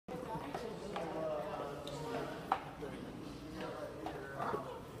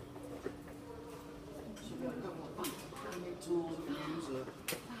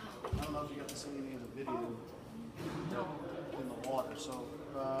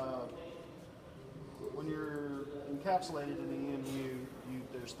when you're encapsulated in the EMU,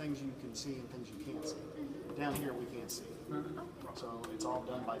 there's things you can see and things you can't see. Down here we can't see. So it's all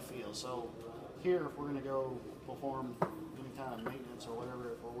done by feel. So here, if we're going to go perform any kind of maintenance or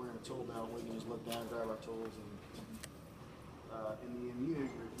whatever, if we're wearing a tool belt, we can just look down, grab our tools, and in the EMU,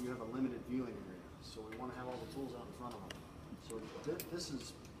 you have a limited viewing area. So we want to have all the tools out in front of them. So this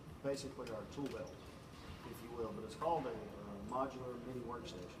is basically our tool belt, if you will, but it's called a modular mini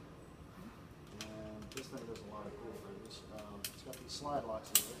workstation. And this thing does a lot of cool things. It's got these slide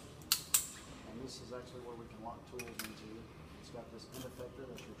locks in it, and this is actually where we can lock tools into. It's got this end effector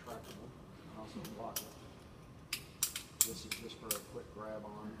that's retractable, and also lock it. This is just for a quick grab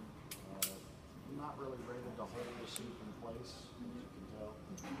on. Not really rated to hold the suit in place, as you can tell.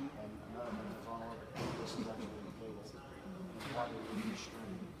 And another thing that's on orbit, this is actually the cable. And water is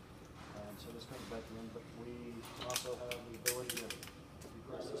string. So this comes back in, but we also have the ability to, if you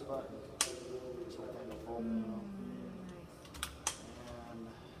press this button, this whole thing will fold down.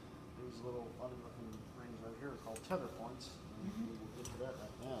 And these little funny looking rings right here are called tether points. And we will get to that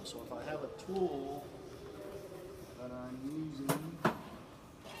right now. So if I have a tool that I'm using,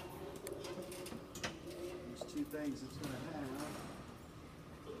 two things it's going to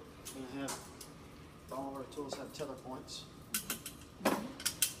have all of our tools have tether points. This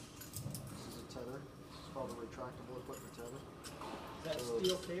is a tether. It's called a retractable equipment tether. Is that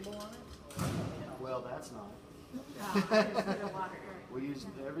steel cable on it? Well, that's not. We use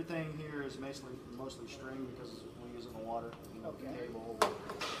everything here is mostly string because we use it in the water. You know, the cable, it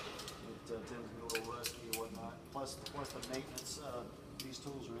tends to be a little rusty or whatnot. Plus the maintenance. These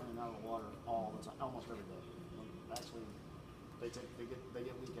tools are in and out of the water all the time, almost every day. Actually, they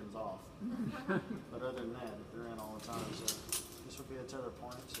get weekends off. But other than that, they're in all the time. So this would be a tether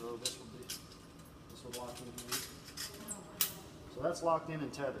point. So this would lock in here. So that's locked in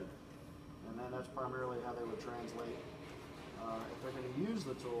and tethered, and then that's primarily how they would translate. If they're going to use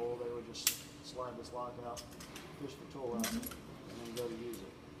the tool, they would just slide this lock out, push the tool out, and then go to use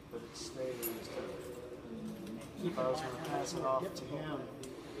it. But it stays tethered. If I was going to pass it off to him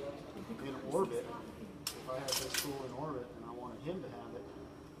in orbit, if I had this tool in orbit and I wanted him to have it,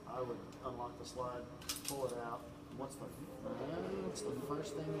 I would unlock the slide, pull it out. What's the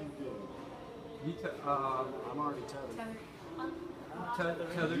first thing you do? I'm already tethered. Tethered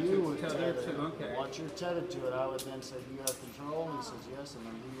to, okay. Once you're tethered to it, I would then say, do you have control? And he says yes, and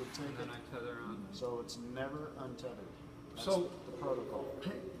then he would take it. And then I tether on. So it's never untethered. That's so the protocol.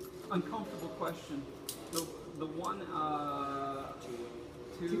 Uncomfortable question. The one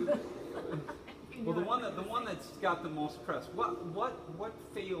well, the one that's got the most press. What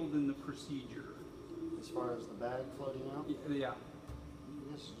failed in the procedure? As far as the bag floating out? Yeah.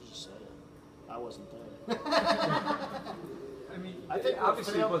 Yes, you just said it. I wasn't there. I mean, I think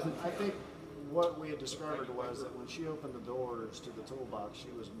obviously it wasn't. I think what we had discovered was that when she opened the doors to the toolbox,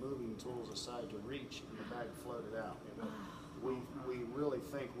 she was moving tools aside to reach, and the bag floated out. We really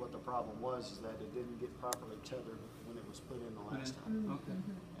think what the problem was is that it didn't get properly tethered when it was put in the last time. Okay.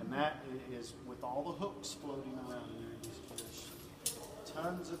 And that is with all the hooks floating around in there. There's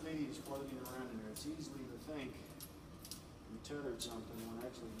tons of these floating around in there. It's easy to think you tethered something when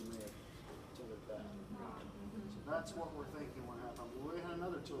actually you may have tethered that. So that's what we're thinking what happened. We had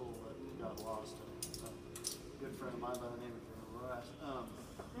another tool that got lost. A good friend of mine by the name of Russ.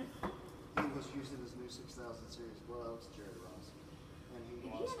 He was using his new 6000 series gloves, Jerry Ross, and he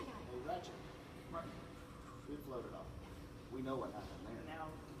lost a ratchet. Right. It floated off. We know what happened there. Now,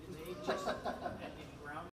 do they just